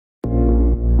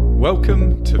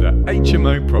Welcome to the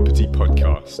HMO Property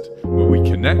Podcast, where we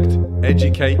connect,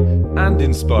 educate, and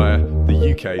inspire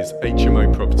the UK's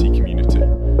HMO property community.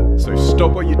 So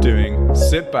stop what you're doing,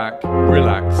 sit back,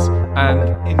 relax, and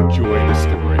enjoy the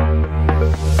story.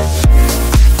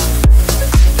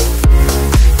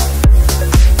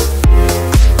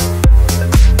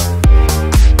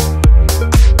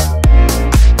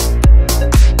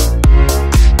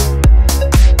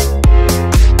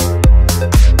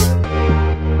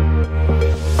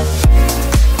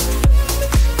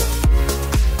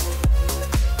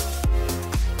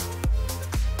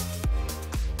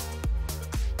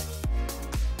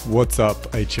 What's up,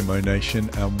 HMO Nation,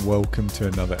 and welcome to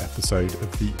another episode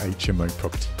of the HMO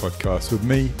Property Podcast with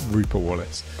me, Rupert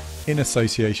Wallace, in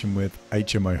association with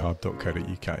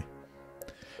HMOHub.co.uk.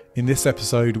 In this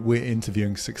episode, we're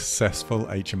interviewing successful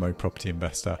HMO property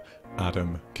investor,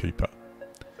 Adam Cooper.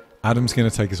 Adam's going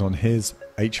to take us on his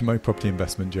HMO property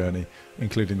investment journey,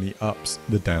 including the ups,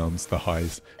 the downs, the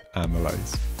highs, and the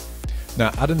lows.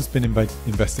 Now, Adam's been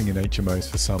investing in HMOs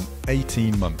for some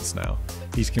 18 months now.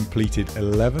 He's completed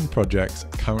 11 projects,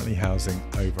 currently housing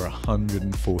over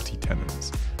 140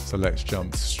 tenants. So let's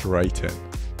jump straight in.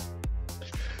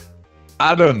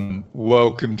 Adam,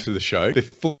 welcome to the show.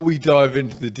 Before we dive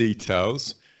into the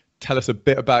details, tell us a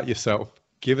bit about yourself.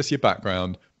 Give us your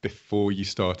background before you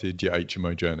started your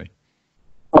HMO journey.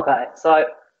 Okay, so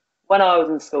when I was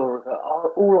in school,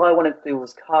 all I wanted to do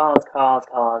was cars.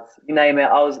 You name it.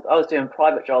 I was doing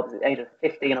private jobs at the age of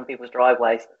 15 on people's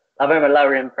driveways. I remember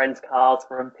lowering friends' cars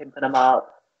for them, pimping them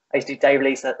up. I used to do day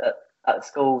release at the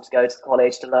school to go to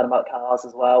college to learn about cars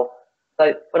as well.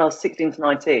 So when I was 16 to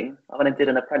 19, I went and did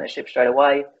an apprenticeship straight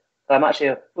away. So I'm actually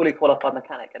a fully qualified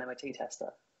mechanic and MOT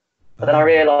tester. But then I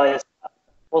realised that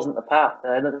wasn't the path.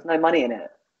 There's no money in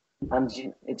it. And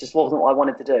it just wasn't what I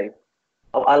wanted to do.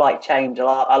 I like change.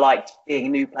 I liked being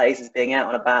in new places, being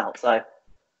out and about. So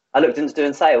I looked into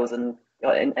doing sales and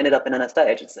ended up in an estate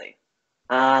agency.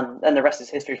 And then the rest is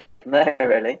history from there,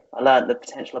 really. I learned the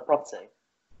potential of property.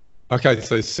 Okay,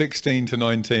 so 16 to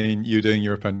 19, you're doing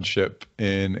your apprenticeship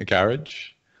in a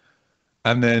garage.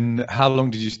 And then how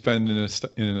long did you spend in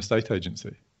an estate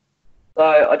agency? So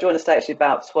I joined the estate agency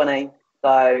about 20.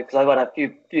 So because I got a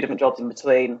few different jobs in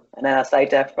between. And then I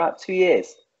stayed there for about 2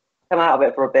 years. Come out of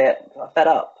it for a bit. I fed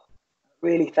up.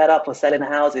 Really fed up with selling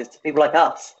houses to people like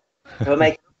us who were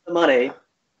making the money.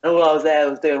 And all I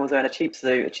was doing was wearing a cheap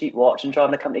suit, a cheap watch, and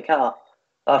driving a company car.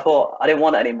 So I thought I didn't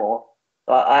want it anymore.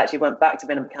 So I actually went back to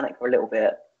being a mechanic for a little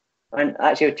bit. I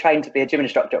actually trained to be a gym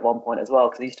instructor at one point as well,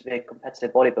 because I used to be a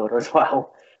competitive bodybuilder as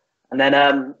well. And then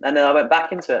I went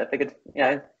back into it. I figured,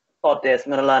 sod this,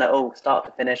 I'm going to learn it all, start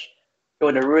to finish.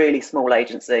 Joined a really small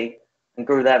agency and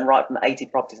grew them right from 80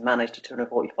 properties managed to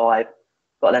 245.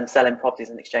 Got them selling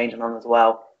properties and exchanging them as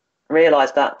well. And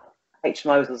realised that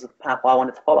HMOs was the path I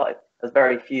wanted to follow. There's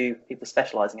very few people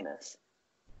specialising in this.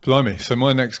 Blimey. So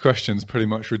my next question is pretty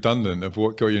much redundant of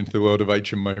what got you into the world of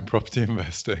HMO property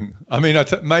investing. I mean,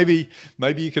 maybe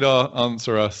you could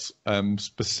answer us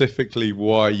specifically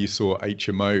why you saw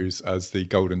HMOs as the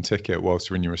golden ticket whilst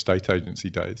you're in your estate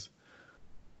agency days.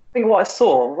 I think what I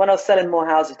saw when I was selling more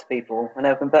houses to people when they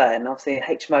were converting, obviously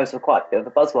HMOs were quite a bit of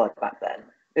a buzzword back then.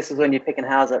 This was when you're picking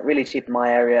houses at really cheap in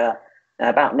my area,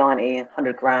 about 90,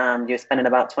 100 grand. You're spending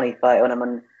about 20, 30 on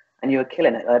them, and you were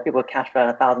killing it. People were cash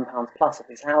flowing £1,000 plus of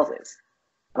these houses.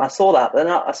 And I saw that, but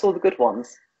then I saw the good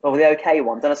ones, or the okay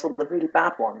ones, and I saw the really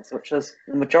bad ones, which was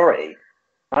the majority.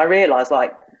 And I realised,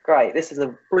 great, this is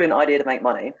a brilliant idea to make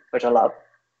money, which I love,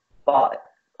 but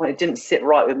when it didn't sit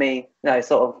right with me,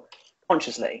 sort of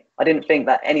consciously. I didn't think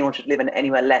that anyone should live in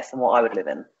anywhere less than what I would live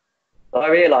in. So I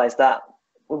realised that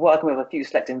we're working with a few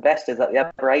select investors at the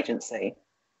other agency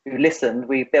who listened.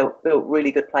 We built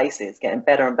really good places, getting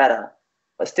better and better.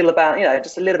 But still about,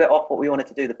 just a little bit off what we wanted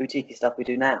to do, the boutique stuff we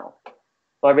do now.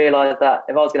 So I realised that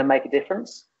if I was going to make a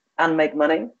difference and make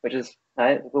money, which is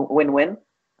a win-win,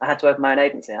 I had to open my own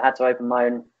agency. I had to open my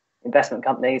own investment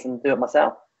companies and do it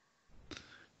myself.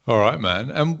 All right, man.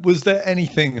 And was there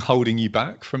anything holding you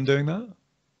back from doing that?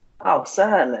 Oh,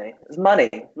 certainly. It was money.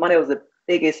 Money was the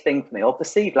biggest thing for me, or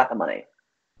perceived lack of money.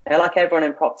 Like everyone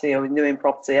in property or new in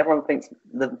property, everyone thinks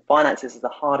the finances is the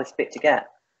hardest bit to get.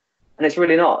 And it's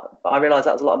really not. But I realised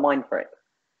that was a lot of mind freak.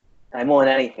 More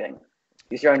than anything.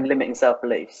 It's your own limiting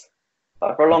self-beliefs.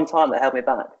 But for a long time, that held me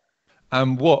back.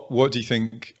 And what do you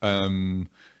think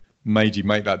made you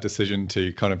make that decision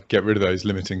to kind of get rid of those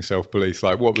limiting self-beliefs?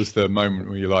 Like, what was the moment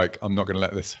where you're like, I'm not going to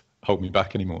let this hold me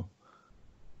back anymore?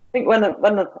 I think when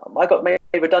I got made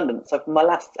redundant, so from my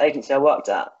last agency I worked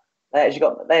at, they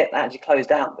actually closed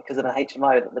down because of an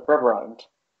HMO that the brother owned.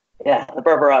 Yeah, the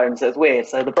brother owned, so it's weird.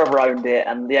 So the brother owned it,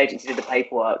 and the agency did the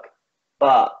paperwork,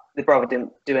 but the brother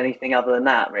didn't do anything other than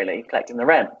that, really, collecting the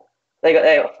rent. They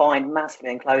got fined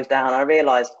massively and closed down. I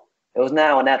realised it was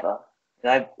now or never.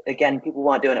 Again, people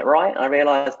weren't doing it right, and I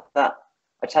realised that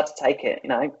I just had to take it.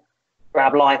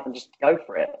 Grab life and just go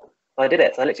for it. So I did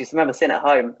it. So I literally just remember sitting at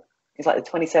home. It's like the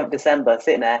 27th of December,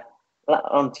 sitting there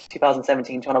on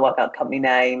 2017, trying to work out company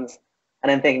names, and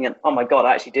then thinking, oh my God,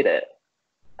 I actually did it.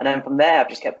 And then from there, I've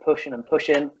just kept pushing and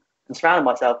pushing and surrounding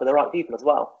myself with the right people as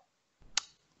well.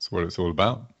 That's what it's all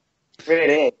about. It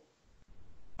really is.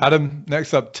 Adam,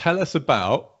 next up, tell us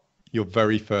about your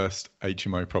very first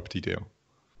HMO property deal.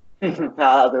 That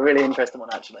was a really interesting one,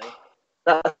 actually.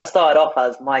 That started off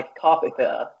as my carpet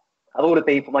fitter. Of all the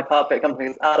people, my carpet company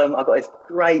was, Adam, I've got this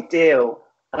great deal.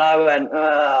 And I went,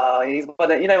 oh, he's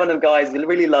one of them guys,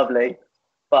 really lovely.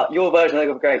 But your version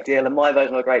of a great deal and my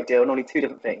version of a great deal are normally two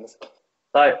different things.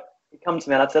 So he come to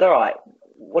me and I said, all right,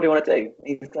 what do you want to do?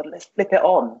 He said, let's flip it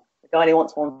on. The guy only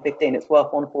wants 115, it's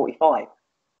worth 145. And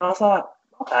I was like,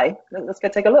 okay, let's go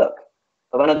take a look.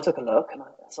 But when I took a look, and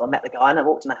I met the guy and I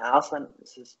walked in the house, and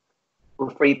this is a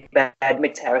 3-bed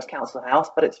mid-terrace council house,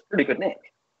 but it's really good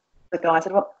nick. The guy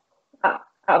said, well, out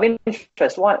of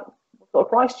interest, what sort of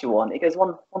price do you want? He goes,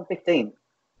 115.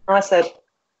 And I said,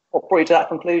 what brought you to that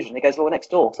conclusion? He goes, well,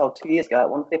 next door sold 2 years ago at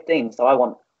 115, so I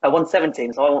want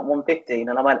 117, so I want 115.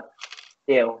 And I went,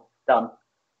 deal, done.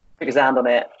 Took his hand on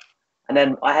it. And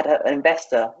then I had an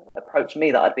investor approach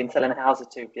me that I'd been selling houses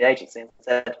to for the agency and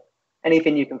said,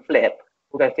 anything you can flip,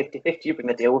 we'll go 50-50, you bring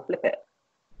the deal, we'll flip it.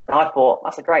 And I thought,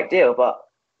 that's a great deal, but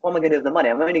what am I going to do with the money?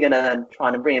 I'm only going to try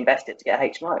and reinvest it to get a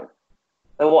HMO.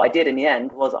 So what I did in the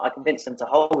end was I convinced them to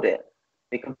hold it.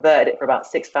 We converted it for about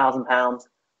 £6,000,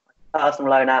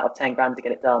 personal loan out of 10 grand to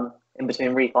get it done in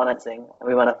between refinancing, and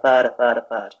we went a third.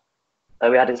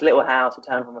 So we had this little house, we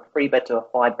turned from a 3-bed to a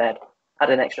 5-bed, had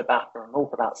an extra bathroom, all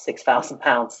for about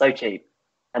 £6,000, so cheap,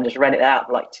 and just rent it out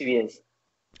for like 2 years.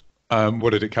 What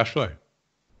did it cash flow?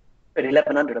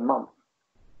 $1,100 a month.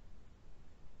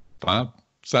 Fab.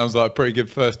 Sounds like a pretty good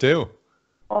first deal.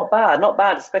 Not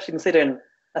bad, especially considering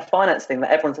a finance thing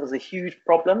that everyone said was a huge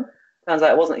problem. Turns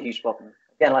out it wasn't a huge problem.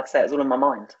 Again, like I said, it's all in my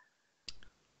mind.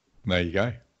 There you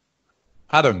go.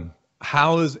 Adam,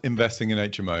 how has investing in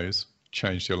HMOs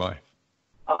changed your life?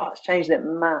 Oh, it's changed it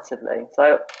massively.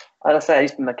 So, like I said, I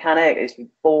used to be a mechanic, I used to be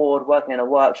bored, working in a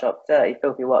workshop, dirty,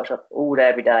 filthy workshop all day,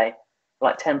 every day, for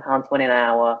like £10.20 an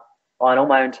hour, buying all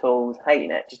my own tools,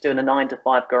 hating it, just doing a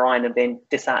 9-to-5 grind and being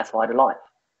dissatisfied with life.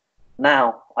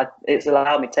 Now, it's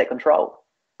allowed me to take control.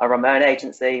 I run my own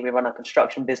agency, we run a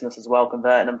construction business as well,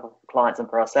 converting them for clients and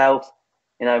for ourselves.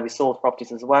 We source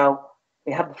properties as well.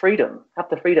 We have the freedom,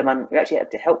 and we actually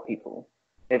have to help people.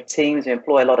 We have teams, we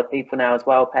employ a lot of people now as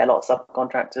well, pay a lot of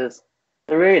subcontractors.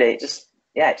 So really,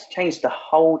 it's changed the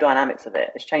whole dynamics of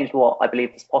it. It's changed what I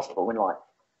believe is possible in life.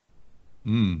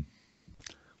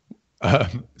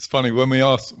 It's funny when we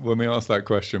ask that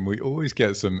question, we always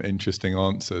get some interesting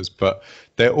answers, but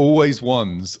they're always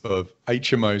ones of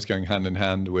HMOs going hand in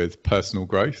hand with personal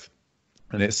growth.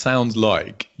 And it sounds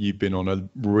like you've been on a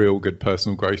real good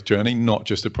personal growth journey, not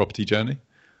just a property journey.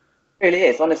 It really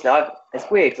is, honestly. It's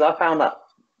weird because I found that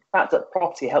the fact that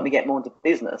property helped me get more into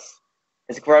business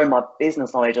has grown my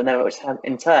business knowledge, and then which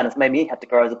in turn has made me have to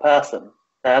grow as a person.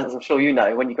 As I'm sure you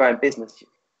know, when you grow in business,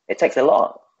 it takes a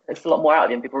lot. It's a lot more out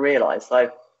of you than people realise.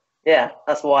 So, yeah,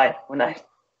 that's why we've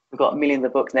got millions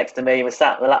of books next to me.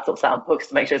 The laptop sat on books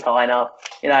to make sure it's high enough.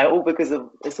 All because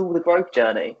it's all the growth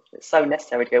journey. It's so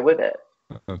necessary to go with it.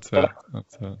 That's it.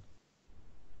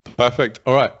 Perfect.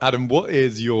 All right, Adam, what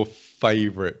is your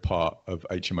favourite part of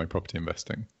HMO property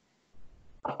investing?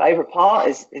 My favourite part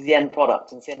is the end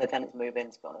product and seeing the tenants move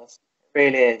in, to be honest. It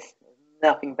really is. There's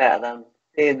nothing better than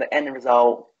seeing the end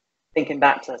result, thinking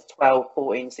back to 12,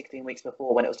 14, 16 weeks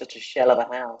before when it was just a shell of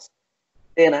a house.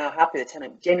 Seeing how happy the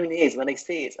tenant genuinely is when they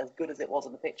see it's as good as it was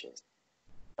in the pictures.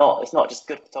 It's not just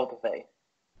good photography.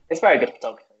 It's very good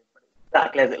photography, but it's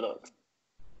exactly as it looks.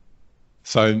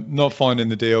 So not finding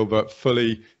the deal, but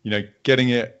fully, getting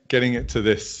it to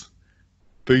this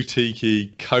boutique-y,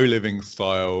 co-living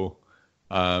style,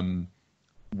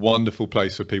 wonderful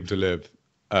place for people to live.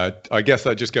 I guess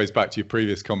that just goes back to your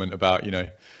previous comment about,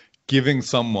 giving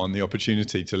someone the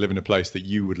opportunity to live in a place that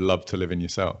you would love to live in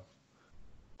yourself.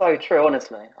 So true,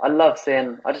 honestly. I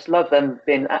just love them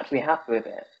being actually happy with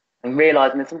it and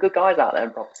realising there's some good guys out there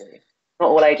in property. Not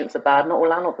all agents are bad, not all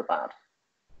landlords are bad.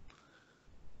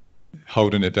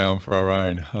 Holding it down for our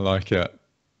own. I like it.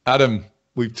 Adam,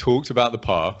 we've talked about the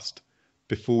past.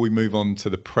 Before we move on to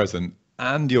the present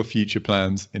and your future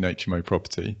plans in HMO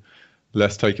property,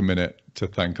 let's take a minute to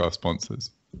thank our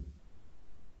sponsors.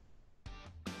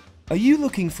 Are you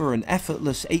looking for an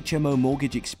effortless HMO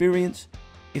mortgage experience?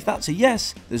 If that's a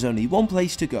yes, there's only one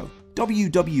place to go: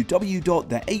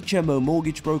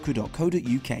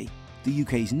 www.thehmomortgagebroker.co.uk, the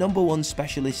UK's #1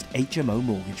 specialist HMO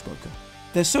mortgage broker.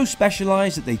 They're so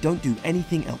specialised that they don't do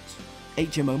anything else.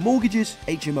 HMO mortgages,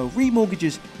 HMO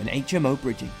remortgages and HMO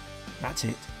bridging. That's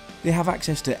it. They have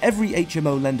access to every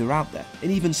HMO lender out there, and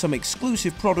even some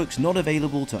exclusive products not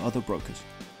available to other brokers.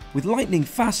 With lightning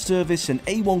fast service and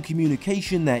A1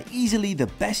 communication, they're easily the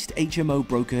best HMO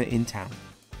broker in town.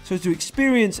 So to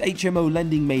experience HMO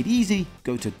lending made easy,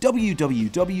 go to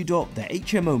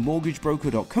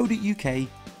www.thehmomortgagebroker.co.uk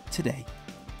today.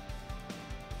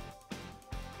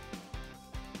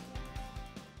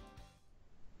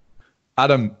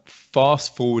 Adam,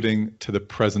 fast forwarding to the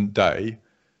present day,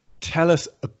 tell us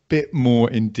a bit more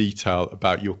in detail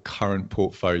about your current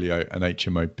portfolio and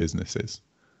HMO businesses.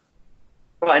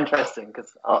 Quite interesting,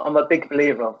 because I'm a big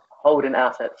believer of holding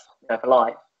assets, for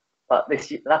life. But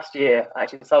last year, I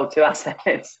actually sold 2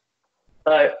 assets.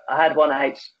 So I had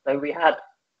so we had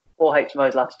 4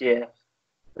 HMOs last year.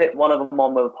 Split one of them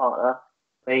on with a partner.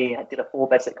 We did a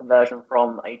 4-bed sit conversion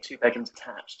from a 2-bedroom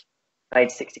detached.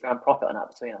 Made 60 grand profit on that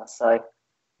between us. So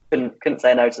couldn't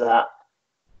say no to that.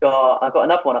 I've got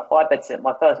another one, a 5-bed sit,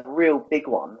 my first real big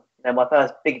one. My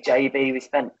first big JV. We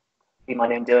spent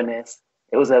money on doing this.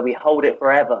 It was we hold it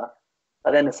forever.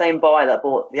 But then the same buyer that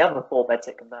bought the other 4-bed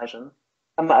sit conversion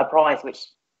come at a price which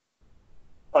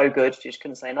so good, you just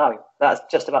couldn't say no. That's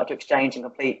just about to exchange and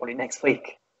complete probably next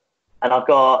week. And I've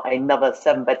got another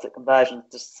 7-bed sit conversion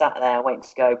just sat there waiting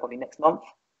to go probably next month.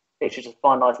 Literally just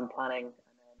finalising planning and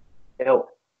then built.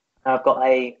 And I've got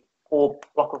a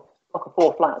block of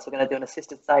 4 flats. We're going to do an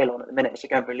assisted sale on at the minute. It's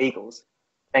going for illegals,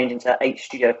 changing to 8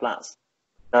 studio flats.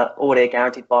 Already a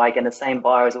guaranteed buy, again the same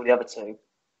buyer as all the other 2,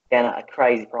 again at a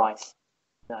crazy price.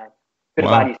 Good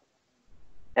value.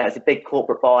 It's a big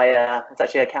corporate buyer. It's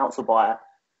actually a council buyer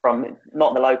from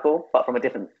not the local, but from a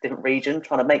different region,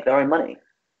 trying to make their own money.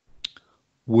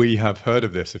 We have heard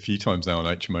of this a few times now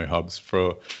on HMO hubs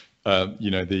for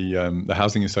the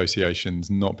housing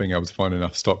associations not being able to find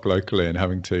enough stock locally and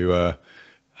having to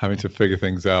figure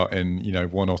things out in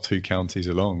 1 or 2 counties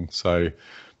along. So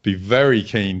be very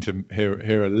keen to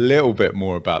hear a little bit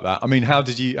more about that. I mean, how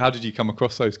did you come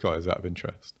across those guys out of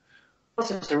interest? It's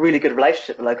just a really good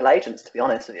relationship with local agents, to be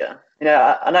honest with you.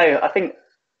 I think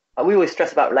we always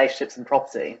stress about relationships and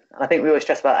property, and I think we always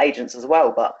stress about agents as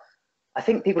well, but I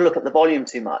think people look at the volume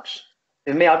too much.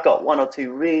 For me, I've got 1 or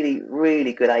 2 really,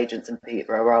 really good agents in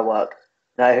Peterborough where I work,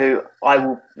 who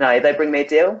if they bring me a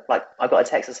deal, like I got a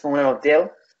text this morning on a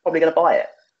deal, probably going to buy it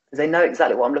because they know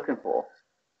exactly what I'm looking for.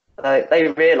 So they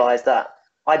realised that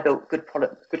I built good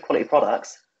quality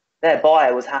products. Their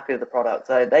buyer was happy with the product,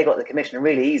 so they got the commission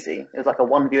really easy. It was like a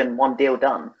 1 view and 1 deal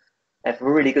done, and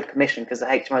for really good commission because the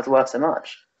HMOs worth so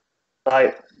much.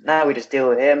 So now we just deal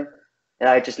with him,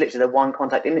 just literally the one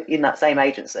contact in that same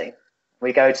agency.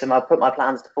 We go to him, I put my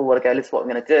plans forward, I go, this is what I'm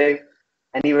going to do,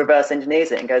 and he reverse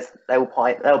engineers it and goes, they'll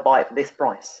buy it for this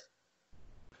price.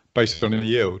 Based on a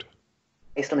yield?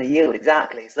 Based on a yield,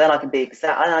 exactly. So then I can be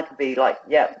like,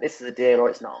 yeah, this is a deal or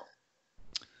it's not.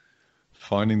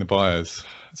 Finding the buyers,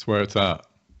 that's where it's at.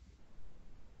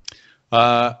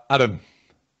 Adam,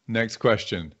 next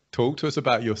question. Talk to us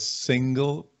about your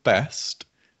single best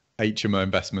HMO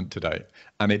investment to date,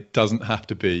 and it doesn't have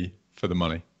to be for the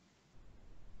money.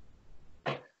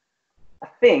 I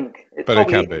think it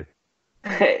can be.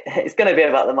 It's going to be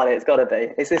about the money. It's got to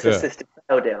be. It's this assisted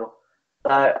sale deal. So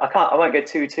I won't go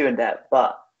too in depth,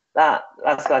 but that's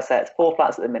like I said, it's 4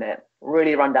 flats at the minute.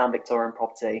 Really run down Victorian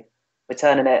property. We're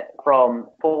turning it from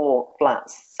 4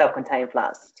 flats, self-contained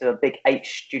flats, to a big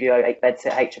 8-bed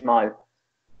sit HMO,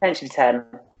 potentially 10.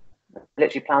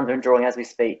 Literally plans are in drawing as we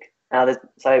speak. Now,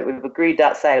 so we've agreed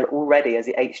that sale already as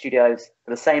the 8 studios for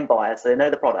the same buyer, so they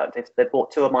know the product. They've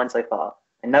bought 2 of mine so far.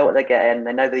 They know what they're getting.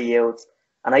 They know the yields,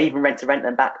 and I even rent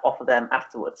them back off of them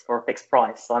afterwards for a fixed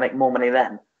price, so I make more money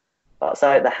then. But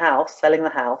so selling the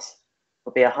house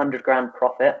will be 100 grand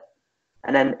profit,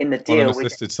 and then in the deal, on an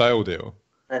assisted sale deal.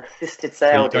 An assisted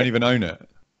sale. So you don't even own it.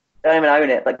 Don't even own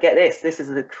it, but get this. This is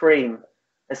the cream.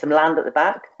 There's some land at the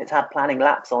back. It's had planning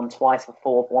lapse on twice for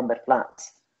 4 1-bed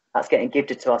flats. That's getting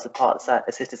gifted to us as part of the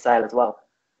assisted sale as well.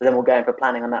 So then we'll go in for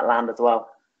planning on that land as well.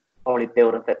 Probably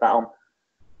build and fit that on.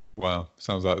 Wow,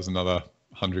 sounds like there's another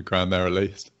 100 grand there at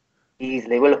least.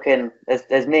 Easily. We're looking,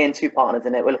 there's me and 2 partners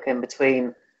in it. We're looking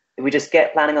between, if we just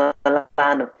get planning on the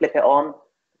land and flip it on,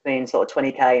 between sort of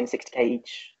 20k and 60k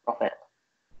each profit.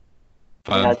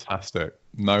 Fantastic.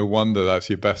 No wonder that's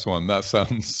your best one. That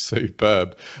sounds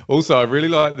superb. Also, I really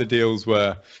like the deals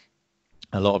where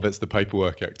a lot of it's the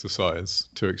paperwork exercise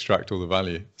to extract all the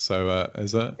value. So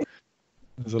there's a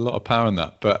lot of power in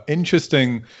that. But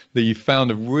interesting that you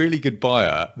found a really good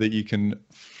buyer that you can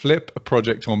flip a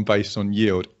project on based on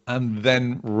yield and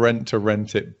then rent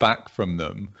it back from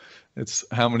them. It's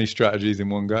how many strategies in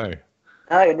one go?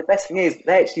 No, and the best thing is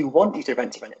they actually want you to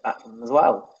rent it back from them as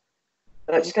well.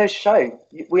 So it just goes to show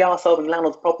we are solving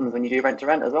landlords' problems when you do rent to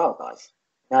rent as well, guys.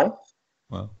 You know?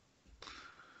 Well,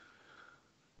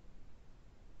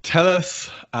 tell us,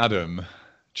 Adam,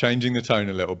 changing the tone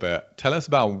a little bit, tell us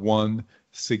about one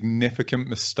significant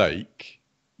mistake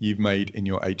you've made in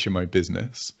your HMO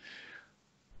business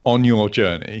on your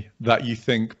journey that you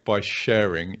think by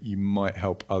sharing you might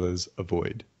help others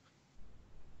avoid.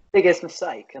 Biggest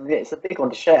mistake, and it's a big one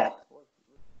to share,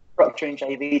 structuring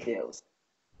JV deals.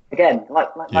 Again, like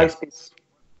most people,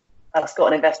 I've got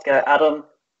an investor go, Adam,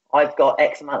 I've got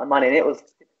X amount of money, and it was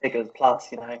figures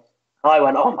plus, you know. I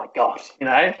went, oh my gosh, you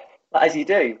know, as you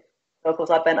do. So of course,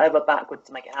 I bent over backwards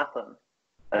to make it happen.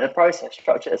 And the process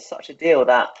structured as such a deal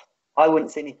that I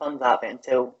wouldn't see any funds out of it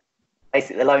until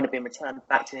basically the loan had been returned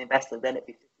back to the investor, then it'd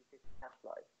be 50-50 cash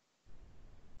flow.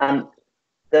 And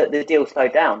the deal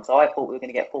slowed down. So I thought we were going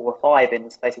to get 4 or 5 in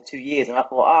the space of 2 years. And I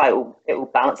thought, it will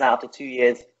balance out after 2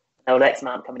 years. There will X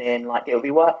amount coming in, like it'll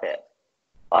be worth it.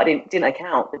 But I didn't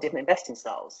account the different investing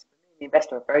styles. The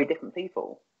investor are very different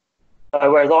people. So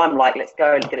whereas I'm like, let's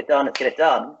go, let's get it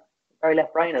done. Very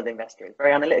left brain of the investor is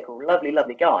very analytical,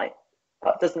 lovely guy,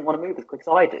 but doesn't want to move as quick as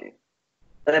I do.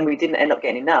 So then we didn't end up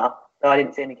getting enough, so I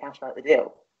didn't see any cash flow at the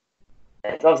deal.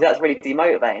 So obviously that's really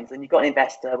demotivating. So then you've got an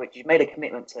investor which you've made a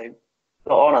commitment to, you've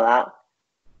got to honour that.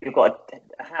 You've got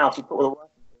a house, you put all the work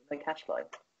into, no cash flow.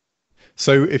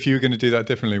 So if you were going to do that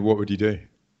differently, what would you do?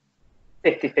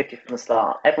 50-50 from the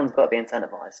start. Everyone's got to be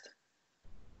incentivised.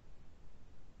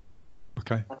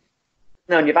 Okay.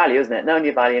 Knowing your value, isn't it? Knowing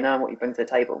your value, knowing what you bring to the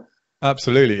table.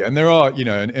 Absolutely. And there are, you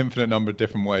know, an infinite number of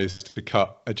different ways to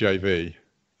cut a JV,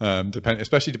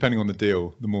 especially depending on the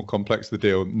deal. The more complex the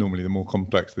deal, normally the more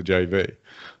complex the JV.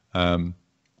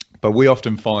 But we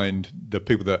often find the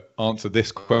people that answer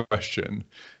this question,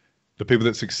 the people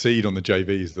that succeed on the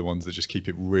JVs, are the ones that just keep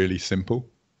it really simple.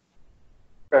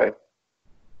 True.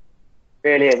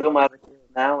 Really is. All my other deals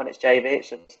now, when it's JV, it's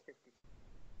just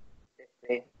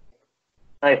 50-50.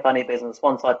 No funny business.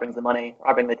 One side brings the money,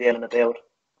 I bring the deal and the build.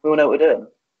 We all know what we're doing.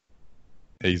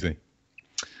 Easy.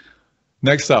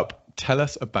 Next up, tell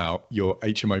us about your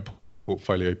HMO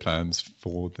portfolio plans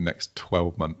for the next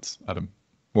 12 months, Adam.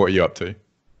 What are you up to?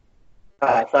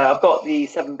 Right, so I've got the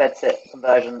 7-bed sit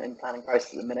conversion in planning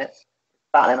process at the minute.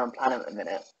 Battling on planning at the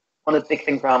minute. One of the big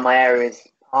things around my area is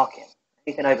parking.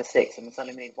 Anything over 6, and it's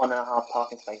only need 1.5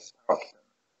 parking spaces per occupant.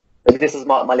 So this is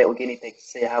my little guinea pig to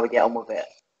see how we get on with it.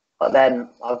 But then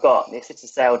I've got the assisted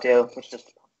sale deal, which just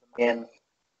pumps the money in.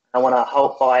 I want to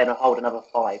hold another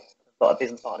 5. I've got a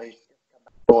business partner who's just come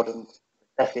back on board and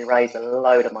definitely raised a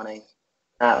load of money.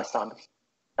 Now it's time to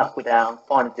knuckle down,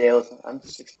 find the deals, and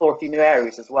just explore a few new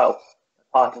areas as well.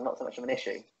 Parking is not so much of an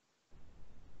issue.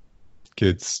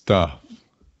 Good stuff.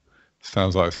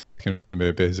 Sounds like it's going to be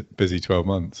a busy 12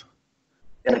 months.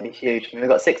 It's going to be huge. I mean,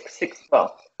 we've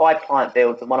got 5 client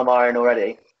builds and one of our own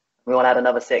already. We want to add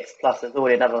another 6, plus there's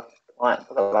already another client.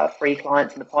 We've got about 3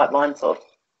 clients in the pipeline, sort of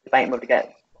debating whether to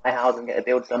get my house and get the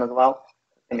builds done as well.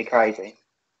 It's going to be crazy.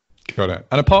 Got it.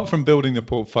 And apart from building the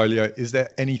portfolio, is there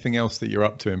anything else that you're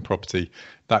up to in property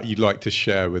that you'd like to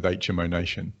share with HMO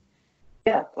Nation?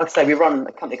 Yeah, like I say, we run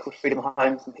a company called Freedom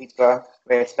Homes in Peterborough.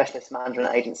 We're a specialist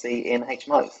management agency in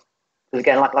HMOs. Because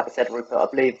again, like I said, Rupert, I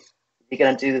believe if you're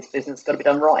going to do this business, it's got to be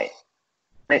done right.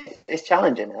 It's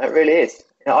challenging. It really is.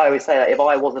 You know, I always say that if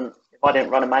I didn't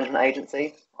run a management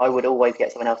agency, I would always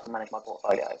get someone else to manage my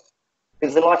portfolio.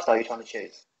 Because it's a lifestyle you're trying to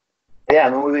choose. But yeah, I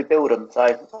mean, we build them,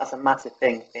 so that's a massive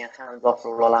thing, being hands-off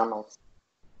for all our landlords.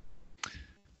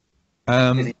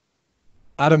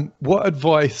 Adam, what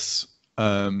advice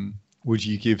would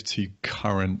you give to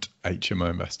current HMO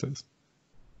investors?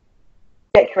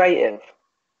 Get creative.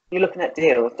 You're looking at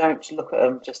deals, don't look at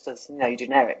them just as,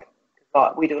 generic.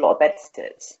 Like, we do a lot of bed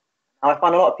sits. I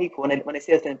find a lot of people, when they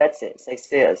see us doing bed sits, they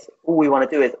see us, all we want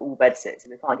to do is all bed sits.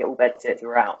 If we can't get all bed sits,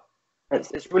 we're out.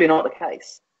 It's really not the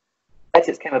case. Bed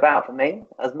sits came about for me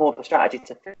as more of a strategy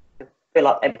to fill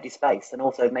up empty space and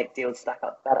also make deals stack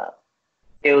up better.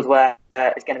 Deals where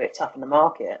it's getting a bit tough in the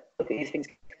market. Look at these things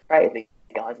creatively,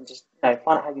 guys, and just find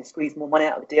out how you can squeeze more money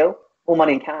out of the deal, more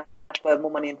money in cash flow,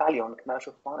 more money in value on the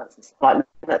commercial finances. Like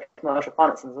looking at commercial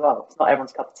finances as well. It's not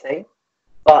everyone's cup of tea,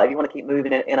 but if you want to keep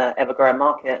moving in an ever-growing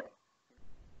market,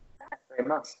 that's very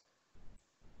must.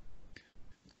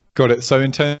 Got it. So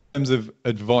in terms of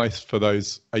advice for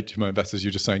those HMO investors,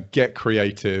 you're just saying get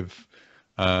creative,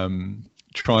 try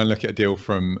and look at a deal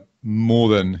from more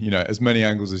than, as many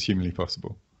angles as humanly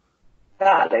possible.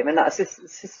 Exactly. I mean, that's just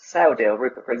a sale deal,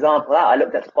 Rupert, for example, that I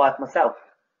looked at to buy for myself.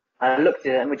 And I looked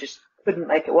at it and we just couldn't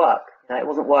make it work. It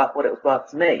wasn't worth what it was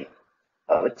worth to me.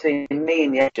 But between me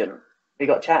and the agent, we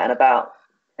got chatting about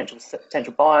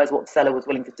potential buyers, what the seller was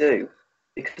willing to do.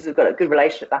 Because we've got a good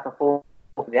relationship back and forth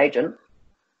with the agent,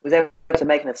 was able to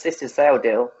make an assisted sale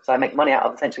deal, so I make money out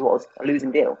of essentially what was a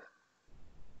losing deal.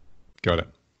 Got it.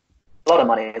 A lot of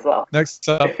money as well. Next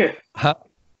up,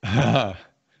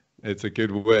 it's a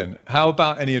good win. How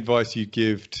about any advice you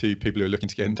give to people who are looking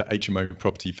to get into HMO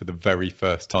property for the very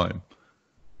first time?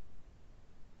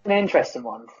 An interesting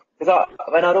one, because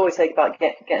I'd always say about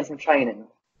getting some training,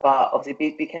 but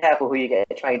obviously be careful who you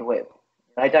get trained with.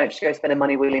 Don't just go spending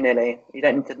money willy-nilly. You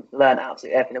don't need to learn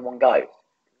absolutely everything in one go. It's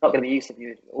not going to be useful for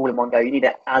you all in one go. You need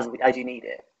it as you need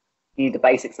it. You need the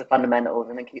basics, the fundamentals,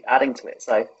 and then keep adding to it.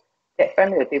 So get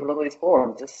friendly with people on all these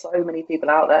forums. There's so many people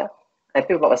out there, and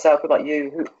people like myself, people like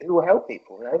you, who will help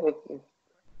people.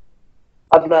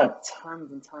 I've learned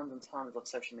tons and tons and tons of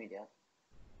social media.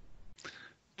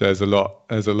 There's a lot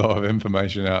of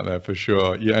information out there for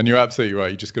sure. Yeah, and you're absolutely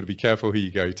right. You just got to be careful who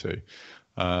you go to.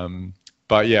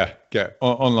 But yeah,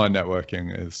 online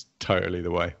networking is totally the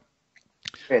way.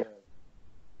 Really?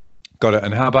 Got it.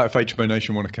 And how about if HMO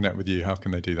Nation want to connect with you? How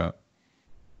can they do that?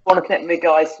 Want to connect with me,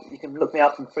 guys? You can look me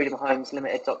up on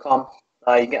freedomhomeslimited.com.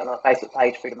 You can get on our Facebook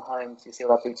page, Freedom Homes. You see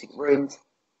all our boutique rooms.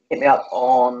 Hit me up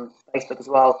on Facebook as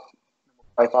well,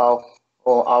 profile,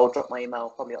 or I'll drop my email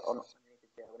probably on when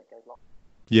it goes live.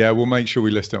 Yeah, we'll make sure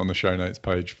we list it on the show notes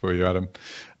page for you, Adam.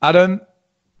 Adam,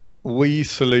 we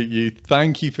salute you.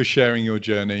 Thank you for sharing your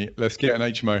journey. Let's get an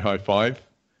HMO high five.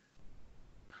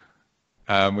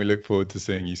 And we look forward to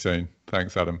seeing you soon.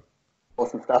 Thanks, Adam.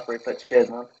 Awesome stuff, Rupert. Cheers,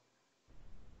 man.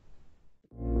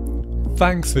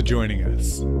 Thanks for joining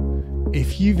us.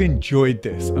 If you've enjoyed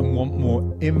this and want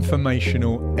more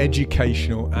informational,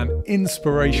 educational, and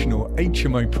inspirational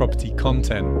HMO property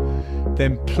content,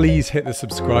 then please hit the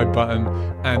subscribe button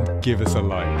and give us a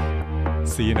like.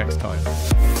 See you next time.